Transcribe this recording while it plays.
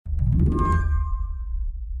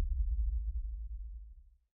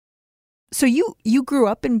So you grew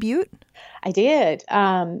up in Butte? I did.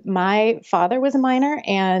 My father was a miner,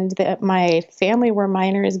 and my family were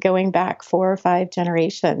miners going back 4 or 5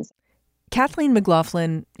 generations. Kathleen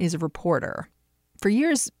McLaughlin is a reporter. For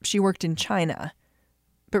years, she worked in China.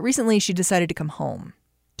 But recently, she decided to come home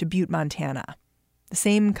to Butte, Montana, the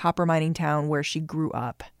same copper mining town where she grew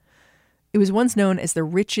up. It was once known as the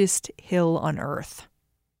richest hill on Earth.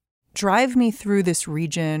 Drive me through this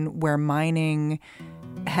region where mining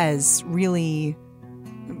has really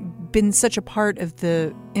been such a part of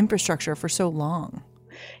the infrastructure for so long.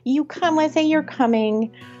 Let's say you're coming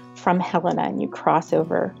from Helena and you cross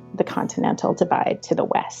over the Continental Divide to the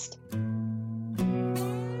west.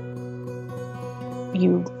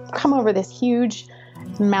 You come over this huge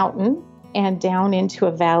mountain and down into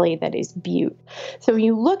a valley that is Butte. So when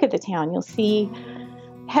you look at the town, you'll see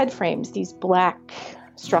head frames, these black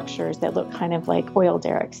structures that look kind of like oil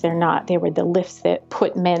derricks. They're not. They were the lifts that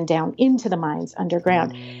put men down into the mines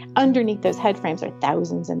underground. Underneath those head frames are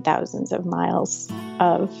thousands and thousands of miles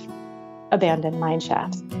of abandoned mine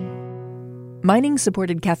shafts. Mining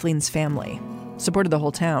supported Kathleen's family, supported the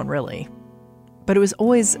whole town, really. But it was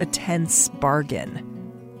always a tense bargain.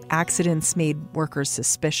 Accidents made workers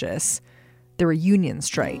suspicious. There were union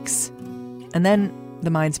strikes. And then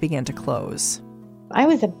the mines began to close. I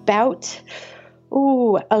was about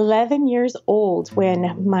 11 years old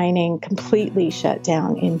when mining completely shut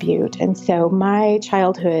down in Butte. And so my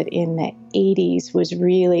childhood in the 80s was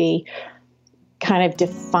really kind of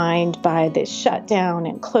defined by this shutdown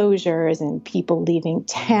and closures and people leaving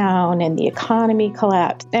town and the economy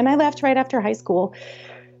collapsed. And I left right after high school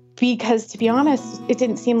because, to be honest, it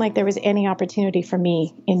didn't seem like there was any opportunity for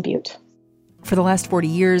me in Butte. For the last 40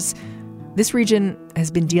 years, this region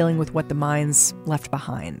has been dealing with what the mines left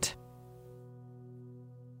behind.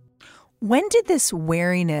 When did this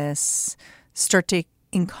wariness start to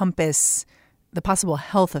encompass the possible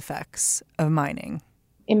health effects of mining?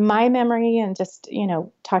 In my memory and just,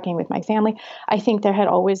 talking with my family, I think there had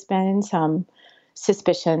always been some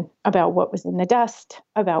suspicion about what was in the dust,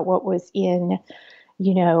 about what was in,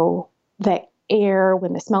 the air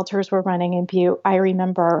when the smelters were running in Butte. I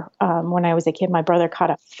remember when I was a kid, my brother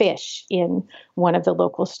caught a fish in one of the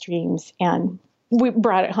local streams, and we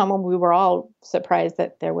brought it home and we were all surprised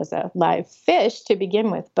that there was a live fish to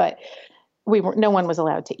begin with, but no one was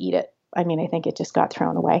allowed to eat it. I mean, I think it just got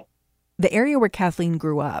thrown away. The area where Kathleen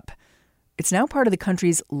grew up, it's now part of the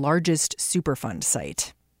country's largest Superfund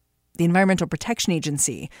site. The Environmental Protection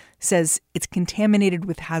Agency says it's contaminated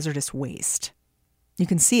with hazardous waste. You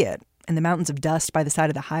can see it in the mountains of dust by the side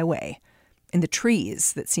of the highway, in the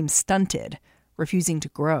trees that seem stunted, refusing to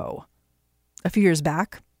grow. A few years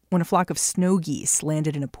back, when a flock of snow geese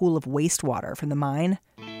landed in a pool of wastewater from the mine,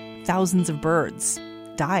 thousands of birds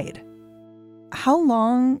died. How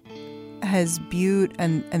long has Butte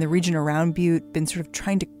and the region around Butte been sort of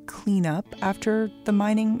trying to clean up after the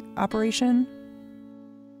mining operation?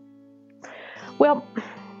 Well,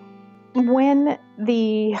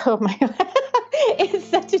 it's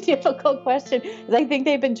such a difficult question. I think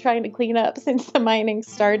they've been trying to clean up since the mining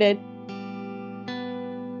started.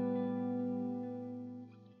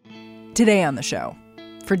 Today on the show,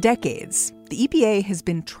 for decades, the EPA has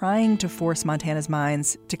been trying to force Montana's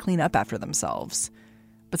mines to clean up after themselves.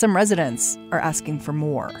 But some residents are asking for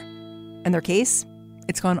more. And their case,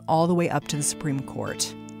 it's gone all the way up to the Supreme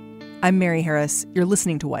Court. I'm Mary Harris. You're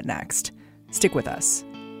listening to What Next? Stick with us.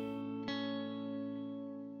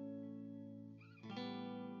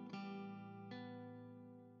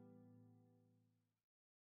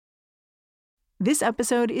 This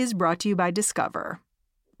episode is brought to you by Discover.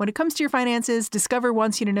 When it comes to your finances, Discover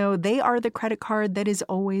wants you to know they are the credit card that is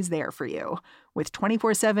always there for you. With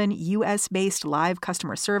 24/7 U.S.-based live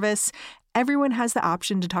customer service, everyone has the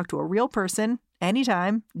option to talk to a real person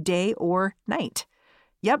anytime, day or night.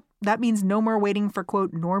 Yep, that means no more waiting for,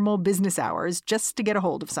 quote, normal business hours just to get a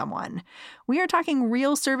hold of someone. We are talking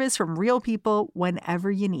real service from real people whenever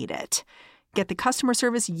you need it. Get the customer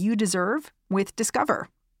service you deserve with Discover.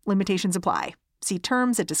 Limitations apply. See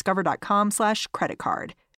terms at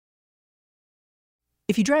discover.com/creditcard.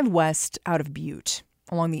 If you drive west out of Butte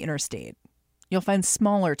along the interstate, you'll find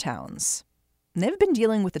smaller towns. And they've been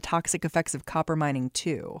dealing with the toxic effects of copper mining,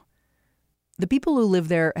 too. The people who live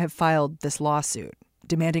there have filed this lawsuit,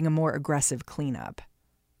 demanding a more aggressive cleanup.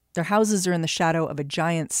 Their houses are in the shadow of a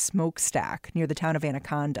giant smokestack near the town of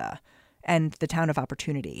Anaconda and the town of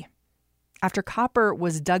Opportunity. After copper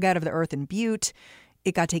was dug out of the earth in Butte,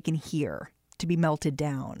 it got taken here to be melted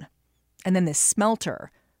down. And then this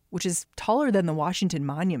smelter, which is taller than the Washington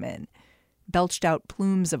Monument, belched out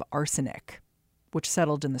plumes of arsenic, which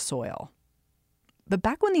settled in the soil. But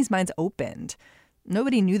back when these mines opened,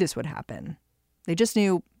 nobody knew this would happen. They just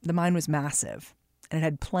knew the mine was massive and it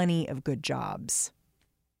had plenty of good jobs.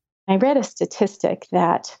 I read a statistic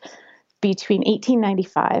that between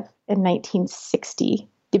 1895 and 1960,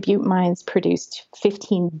 the Butte mines produced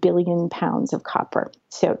 15 billion pounds of copper.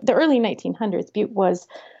 So the early 1900s, Butte was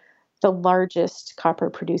the largest copper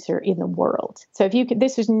producer in the world. So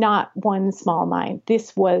this was not one small mine.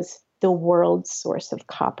 This was the world's source of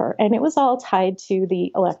copper. And it was all tied to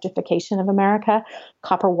the electrification of America,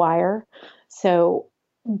 copper wire. So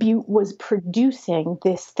Butte was producing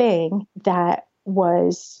this thing that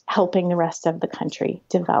was helping the rest of the country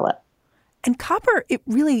develop. And copper,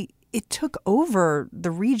 it took over the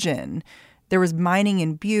region. There was mining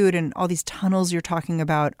in Butte and all these tunnels you're talking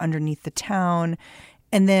about underneath the town.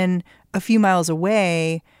 And then a few miles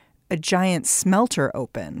away, a giant smelter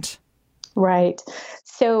opened. Right.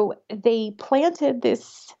 So they planted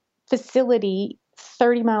this facility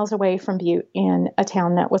 30 miles away from Butte in a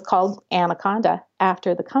town that was called Anaconda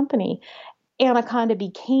after the company. Anaconda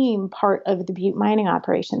became part of the Butte mining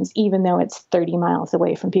operations, even though it's 30 miles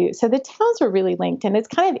away from Butte. So the towns were really linked. And it's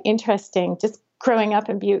kind of interesting, just growing up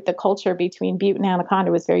in Butte, the culture between Butte and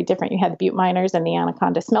Anaconda was very different. You had the Butte miners and the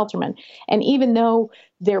Anaconda smeltermen. And even though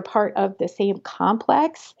they're part of the same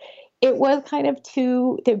complex, it was kind of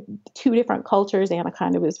two different cultures.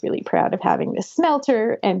 Anaconda was really proud of having the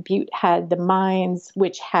smelter, and Butte had the mines,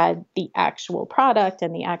 which had the actual product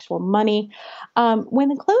and the actual money. When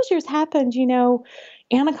the closures happened,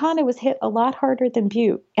 Anaconda was hit a lot harder than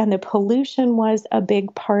Butte, and the pollution was a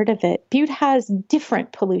big part of it. Butte has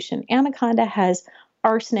different pollution. Anaconda has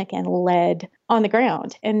arsenic and lead on the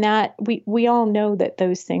ground, and that we all know that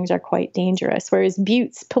those things are quite dangerous, whereas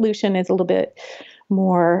Butte's pollution is a little bit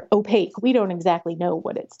more opaque. We don't exactly know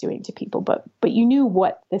what it's doing to people, but you knew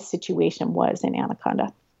what the situation was in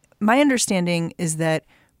Anaconda. My understanding is that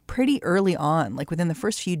pretty early on, like within the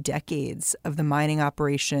first few decades of the mining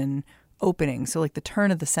operation opening, so like the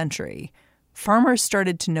turn of the century, farmers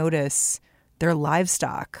started to notice their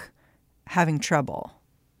livestock having trouble.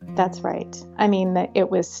 That's right. I mean, it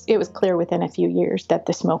was clear within a few years that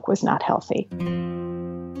the smoke was not healthy.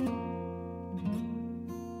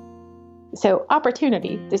 So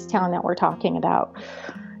Opportunity, this town that we're talking about,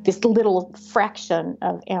 this little fraction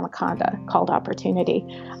of Anaconda called Opportunity,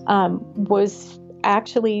 was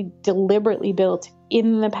actually deliberately built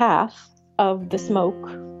in the path of the smoke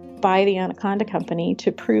by the Anaconda Company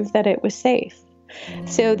to prove that it was safe.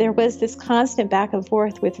 So there was this constant back and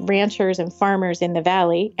forth with ranchers and farmers in the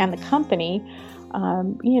valley and the company.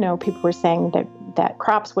 People were saying that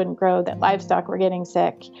crops wouldn't grow, that livestock were getting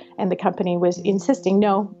sick, and the company was insisting,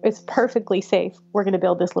 no, it's perfectly safe. We're going to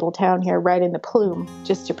build this little town here right in the plume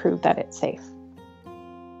just to prove that it's safe.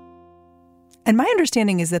 And my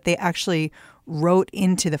understanding is that they actually wrote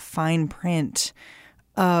into the fine print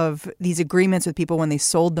of these agreements with people when they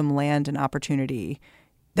sold them land and opportunity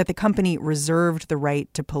that the company reserved the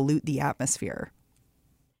right to pollute the atmosphere.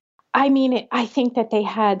 I mean, I think that they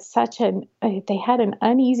had an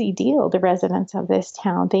uneasy deal, the residents of this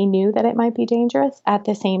town. They knew that it might be dangerous. At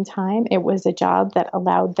the same time, it was a job that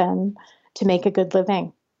allowed them to make a good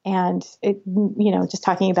living. And just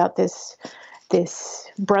talking about this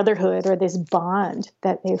brotherhood or this bond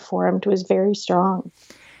that they formed was very strong.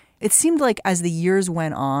 It seemed like as the years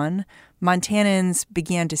went on, Montanans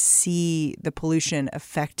began to see the pollution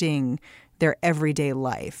affecting their everyday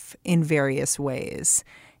life in various ways,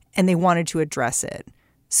 and they wanted to address it.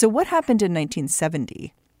 So what happened in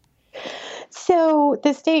 1970? So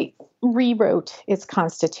the state rewrote its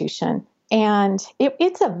constitution, and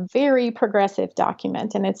it's a very progressive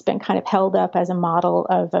document, and it's been kind of held up as a model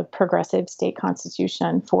of a progressive state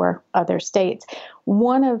constitution for other states.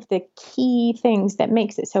 One of the key things that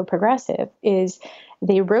makes it so progressive is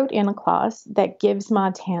they wrote in a clause that gives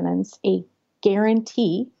Montanans a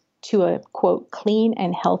guarantee to a, quote, clean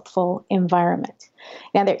and healthful environment.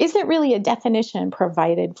 Now, there isn't really a definition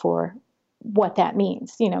provided for what that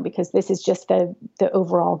means, because this is just the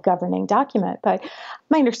overall governing document. But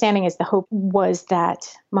my understanding is the hope was that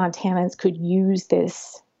Montanans could use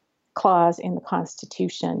this clause in the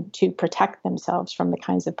Constitution to protect themselves from the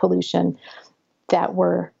kinds of pollution that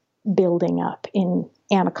were building up in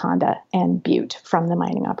Anaconda and Butte from the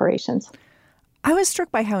mining operations. I was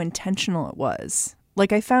struck by how intentional it was.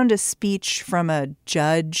 Like, I found a speech from a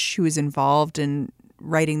judge who was involved in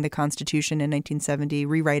writing the Constitution in 1970,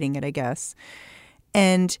 rewriting it, I guess.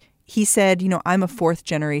 And he said, I'm a fourth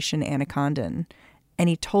generation Anacondan. And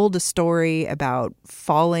he told a story about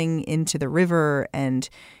falling into the river and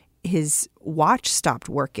his watch stopped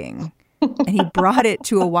working. And he brought it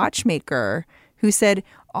to a watchmaker who said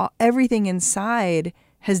everything inside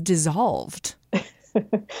has dissolved.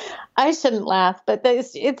 I shouldn't laugh, but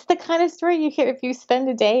it's the kind of story you hear if you spend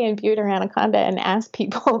a day in Butte or Anaconda and ask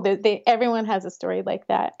people that everyone has a story like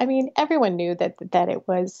that. I mean, everyone knew that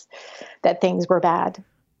things were bad.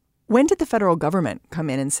 When did the federal government come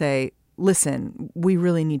in and say, listen, we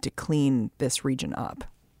really need to clean this region up?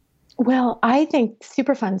 Well, I think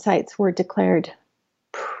Superfund sites were declared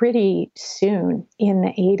pretty soon in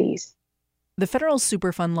the 80s. The federal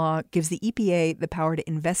Superfund law gives the EPA the power to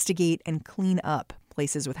investigate and clean up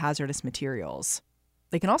places with hazardous materials.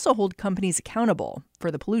 They can also hold companies accountable for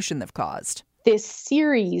the pollution they've caused. This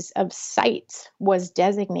series of sites was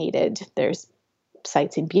designated. There's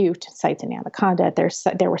sites in Butte, sites in Anaconda.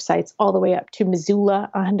 There were sites all the way up to Missoula,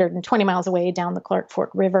 120 miles away down the Clark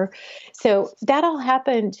Fork River. So that all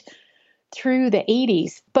happened through the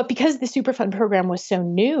 80s. But because the Superfund program was so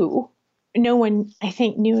new, no one, I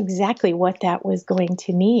think, knew exactly what that was going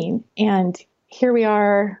to mean. And here we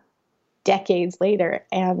are decades later,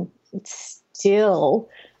 and it's still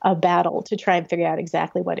a battle to try and figure out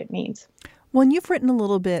exactly what it means. Well, and you've written a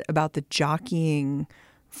little bit about the jockeying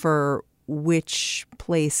for which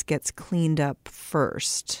place gets cleaned up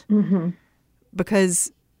first. Mm-hmm.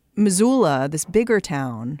 Because Missoula, this bigger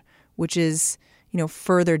town, which is,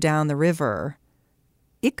 further down the river,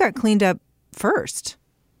 it got cleaned up first.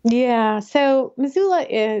 Yeah. So Missoula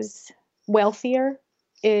is wealthier.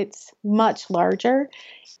 It's much larger.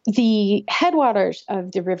 The headwaters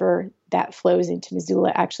of the river that flows into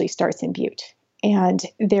Missoula actually starts in Butte. And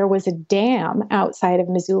there was a dam outside of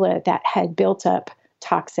Missoula that had built up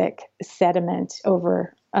toxic sediment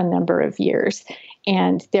over a number of years.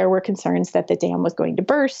 And there were concerns that the dam was going to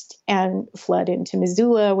burst and flood into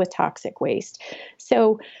Missoula with toxic waste.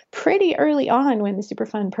 So pretty early on, when the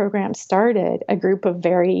Superfund program started, a group of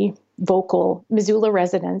very vocal Missoula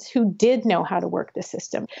residents who did know how to work the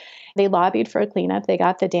system, they lobbied for a cleanup. They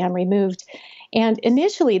got the dam removed. And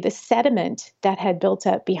initially, the sediment that had built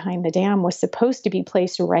up behind the dam was supposed to be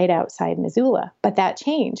placed right outside Missoula, but that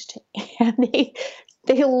changed. And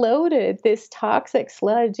they loaded this toxic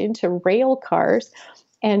sludge into rail cars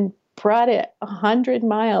and brought it 100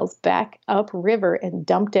 miles back upriver and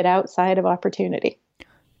dumped it outside of Opportunity.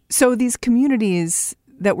 So these communities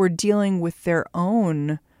that were dealing with their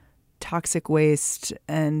own toxic waste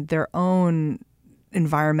and their own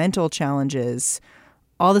environmental challenges,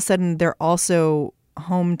 all of a sudden they're also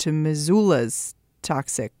home to Missoula's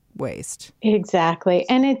toxic waste. Exactly.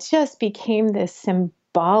 And it just became this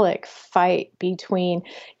symbolic fight between,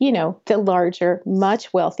 the larger,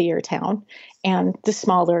 much wealthier town and the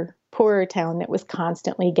smaller, poorer town that was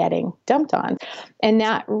constantly getting dumped on. And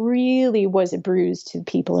that really was a bruise to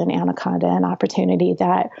people in Anaconda and Opportunity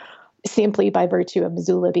that simply by virtue of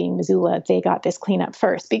Missoula being Missoula, they got this cleanup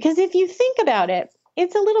first. Because if you think about it,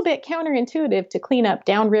 it's a little bit counterintuitive to clean up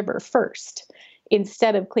downriver first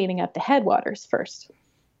instead of cleaning up the headwaters first.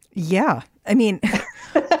 Yeah. I mean,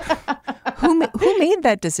 who made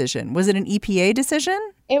that decision? Was it an EPA decision?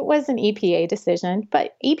 It was an EPA decision,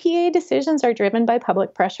 but EPA decisions are driven by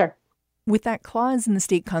public pressure. With that clause in the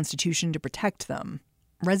state constitution to protect them,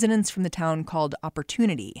 residents from the town called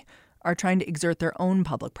Opportunity are trying to exert their own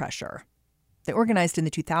public pressure. They organized in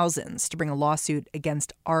the 2000s to bring a lawsuit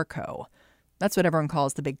against ARCO. That's what everyone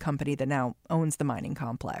calls the big company that now owns the mining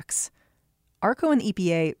complex. ARCO and the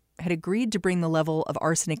EPA had agreed to bring the level of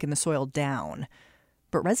arsenic in the soil down.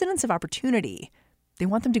 But residents of Opportunity, they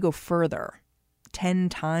want them to go further, 10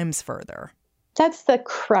 times further. That's the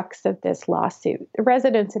crux of this lawsuit. The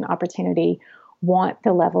residents in Opportunity want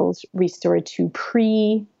the levels restored to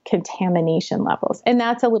pre-contamination levels. And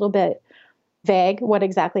that's a little bit vague what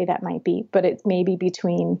exactly that might be, but it's maybe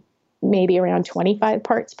around 25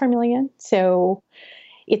 parts per million. So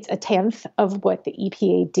it's a tenth of what the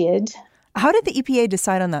EPA did. How did the EPA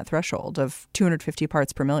decide on that threshold of 250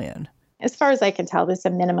 parts per million? As far as I can tell, this is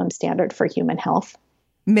a minimum standard for human health.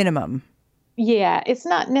 Minimum. Yeah, it's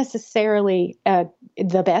not necessarily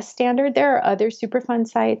the best standard. There are other Superfund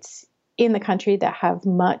sites in the country that have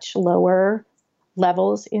much lower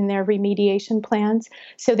levels in their remediation plans.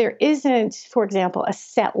 So there isn't, for example, a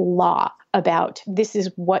set law about this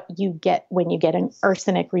is what you get when you get an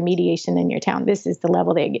arsenic remediation in your town. This is the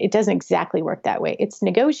level it doesn't exactly work that way. It's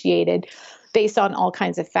negotiated based on all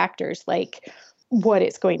kinds of factors like what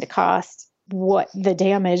it's going to cost, what the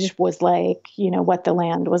damage was like, what the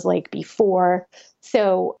land was like before.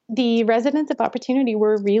 So the residents of Opportunity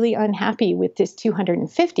were really unhappy with this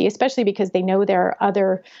 250, especially because they know there are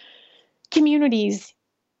other communities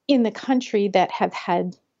in the country that have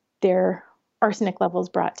had their arsenic levels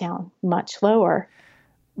brought down much lower.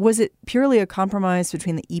 Was it purely a compromise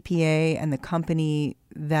between the EPA and the company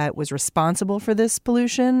that was responsible for this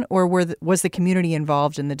pollution, or was the community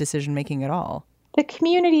involved in the decision-making at all? The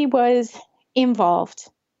community was involved.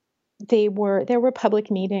 There were public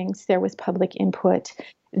meetings. There was public input.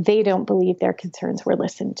 They don't believe their concerns were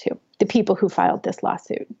listened to. The people who filed this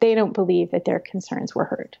lawsuit, they don't believe that their concerns were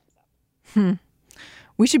heard.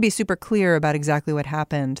 We should be super clear about exactly what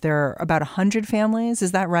happened. There are about 100 families.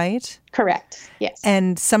 Is that right? Correct. Yes.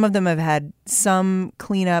 And some of them have had some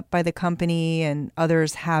cleanup by the company and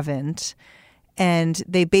others haven't. And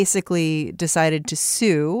they basically decided to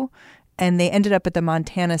sue, and they ended up at the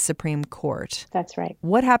Montana Supreme Court. That's right.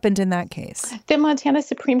 What happened in that case? The Montana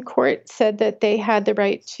Supreme Court said that they had the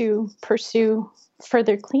right to pursue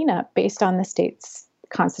further cleanup based on the state's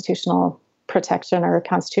constitutional protection or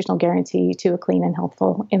constitutional guarantee to a clean and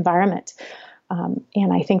healthful environment.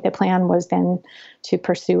 And I think the plan was then to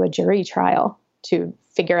pursue a jury trial to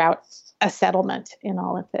figure out a settlement in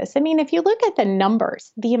all of this. I mean, if you look at the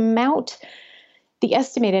numbers, the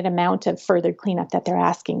estimated amount of further cleanup that they're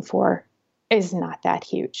asking for is not that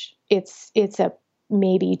huge. It's a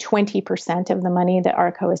maybe 20% of the money that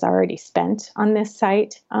ARCO has already spent on this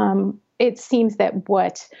site. It seems that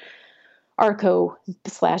what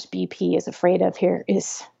ARCO/BP is afraid of here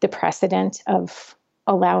is the precedent of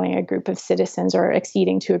allowing a group of citizens or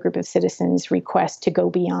acceding to a group of citizens' request to go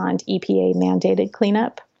beyond EPA mandated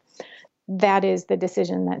cleanup. That is the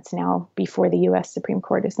decision that's now before the U.S. Supreme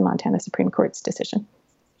Court, is the Montana Supreme Court's decision.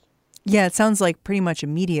 Yeah, it sounds like pretty much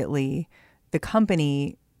immediately the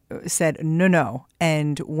company said no,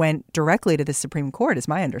 and went directly to the Supreme Court, is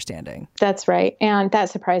my understanding. That's right. And that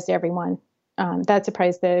surprised everyone. That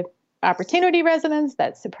surprised the Opportunity residents,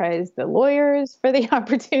 that surprised the lawyers for the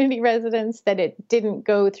Opportunity residents, that it didn't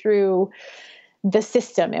go through the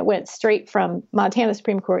system. It went straight from Montana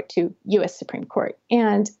Supreme Court to U.S. Supreme Court.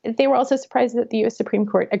 And they were also surprised that the U.S. Supreme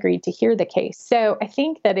Court agreed to hear the case. So I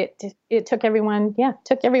think that it took everyone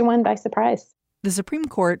by surprise. The Supreme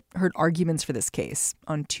Court heard arguments for this case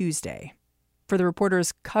on Tuesday. For the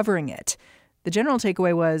reporters covering it, the general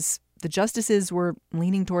takeaway was the justices were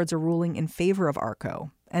leaning towards a ruling in favor of ARCO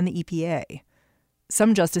and the EPA.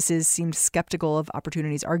 Some justices seemed skeptical of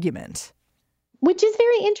Opportunity's argument. Which is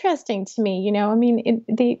very interesting to me. You know, I mean,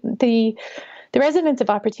 the residents of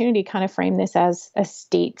Opportunity kind of frame this as a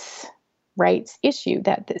states' rights issue,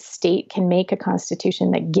 that the state can make a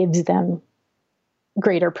constitution that gives them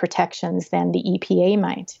greater protections than the EPA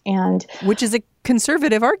might. And which is a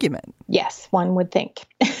conservative argument. Yes, one would think.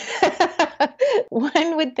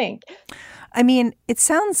 One would think. I mean, it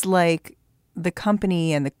sounds like the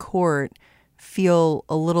company and the court feel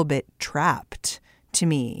a little bit trapped to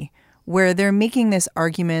me, where they're making this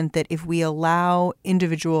argument that if we allow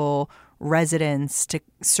individual residents to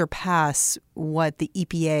surpass what the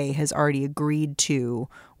EPA has already agreed to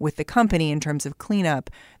with the company in terms of cleanup,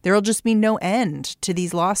 there'll just be no end to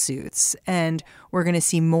these lawsuits, and we're going to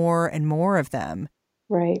see more and more of them.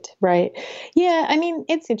 Right. Yeah, I mean,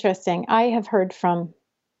 it's interesting. I have heard from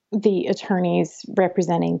the attorneys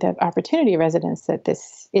representing the Opportunity residents that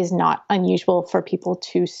this is not unusual for people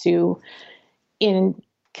to sue in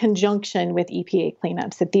conjunction with EPA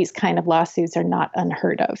cleanups, that these kind of lawsuits are not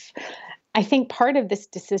unheard of. I think part of this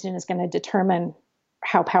decision is going to determine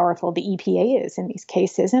how powerful the EPA is in these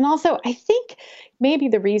cases. And also, I think maybe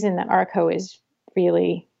the reason that ARCO is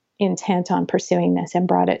really intent on pursuing this and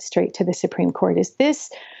brought it straight to the Supreme Court is this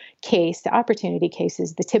case, the Opportunity case,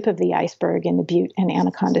 is the tip of the iceberg in the Butte and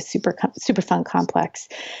Anaconda Superfund complex.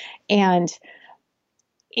 And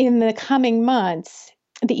in the coming months,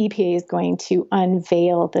 the EPA is going to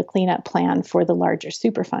unveil the cleanup plan for the larger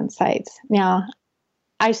Superfund sites. Now,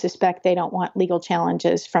 I suspect they don't want legal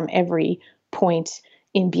challenges from every point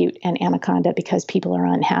in Butte and Anaconda because people are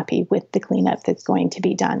unhappy with the cleanup that's going to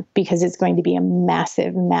be done, because it's going to be a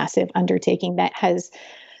massive, massive undertaking that has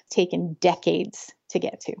taken decades to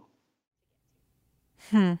get to.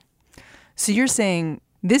 So you're saying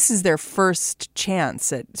this is their first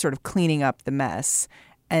chance at sort of cleaning up the mess,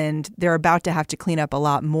 and they're about to have to clean up a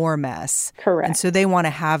lot more mess. Correct. And so they want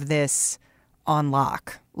to have this on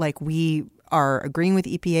lock. Like, we are agreeing with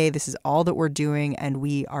EPA, this is all that we're doing, and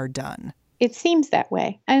we are done. It seems that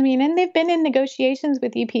way. I mean, and they've been in negotiations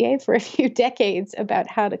with EPA for a few decades about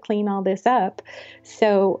how to clean all this up.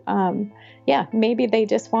 So, yeah, maybe they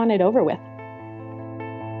just want it over with.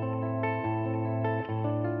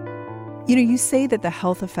 You know, you say that the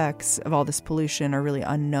health effects of all this pollution are really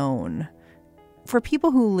unknown. For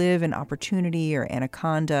people who live in Opportunity or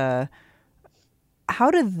Anaconda,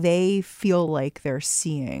 how do they feel like they're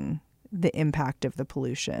seeing the impact of the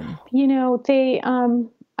pollution? You know,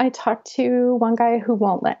 I talked to one guy who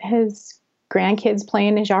won't let his grandkids play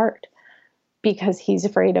in his yard because he's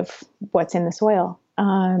afraid of what's in the soil.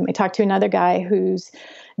 I talked to another guy whose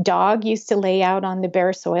dog used to lay out on the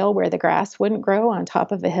bare soil where the grass wouldn't grow on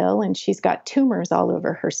top of a hill, and she's got tumors all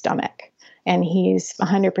over her stomach. And he's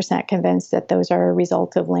 100% convinced that those are a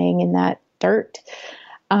result of laying in that dirt.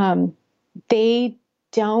 They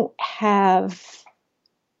don't have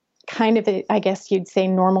kind of I guess you'd say,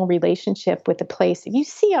 normal relationship with the place. If you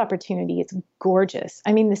see opportunity, it's gorgeous.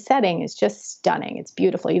 I mean, the setting is just stunning. It's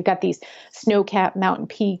beautiful. You've got these snow-capped mountain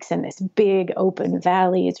peaks and this big open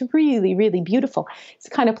valley. It's really, really beautiful. It's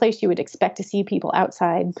the kind of place you would expect to see people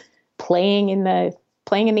outside playing in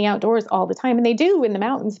the outdoors all the time. And they do in the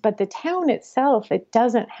mountains, but the town itself, it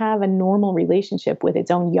doesn't have a normal relationship with its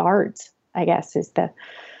own yards, I guess, is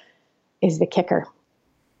the kicker.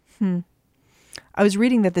 I was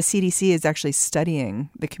reading that the CDC is actually studying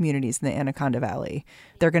the communities in the Anaconda Valley.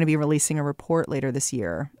 They're going to be releasing a report later this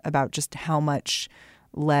year about just how much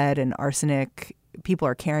lead and arsenic people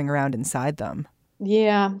are carrying around inside them.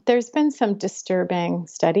 Yeah, there's been some disturbing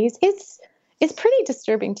studies. It's pretty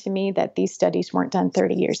disturbing to me that these studies weren't done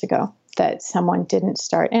 30 years ago, that someone didn't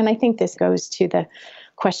start. And I think this goes to the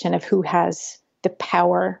question of who has the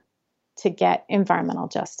power to get environmental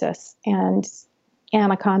justice. And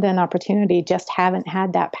Anaconda and Opportunity just haven't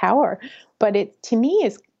had that power. But it, to me,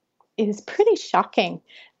 is pretty shocking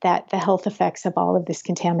that the health effects of all of this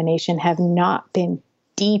contamination have not been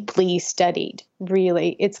deeply studied.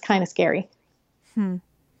 Really, it's kind of scary. Is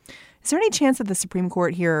there any chance that the Supreme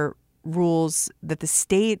Court here rules that the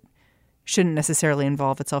state shouldn't necessarily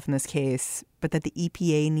involve itself in this case, but that the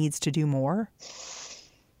EPA needs to do more?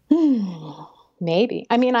 Maybe.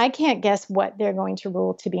 I mean, I can't guess what they're going to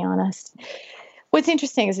rule, to be honest. What's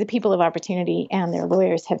interesting is the people of Opportunity and their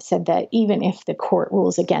lawyers have said that even if the court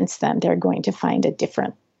rules against them, they're going to find a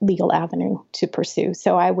different legal avenue to pursue.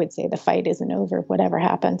 So I would say the fight isn't over, whatever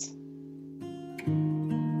happens.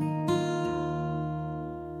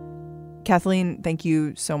 Kathleen, thank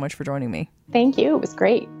you so much for joining me. Thank you. It was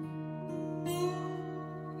great.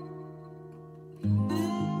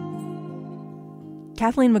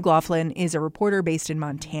 Kathleen McLaughlin is a reporter based in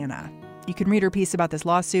Montana. You can read her piece about this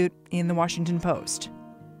lawsuit in the Washington Post.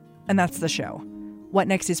 And that's the show. What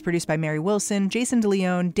Next is produced by Mary Wilson, Jason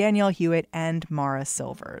DeLeon, Danielle Hewitt, and Mara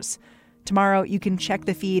Silvers. Tomorrow, you can check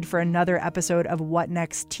the feed for another episode of What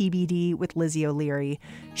Next TBD with Lizzie O'Leary.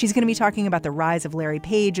 She's going to be talking about the rise of Larry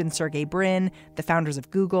Page and Sergey Brin, the founders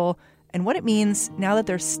of Google, and what it means now that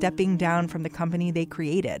they're stepping down from the company they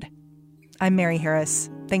created. I'm Mary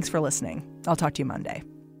Harris. Thanks for listening. I'll talk to you Monday.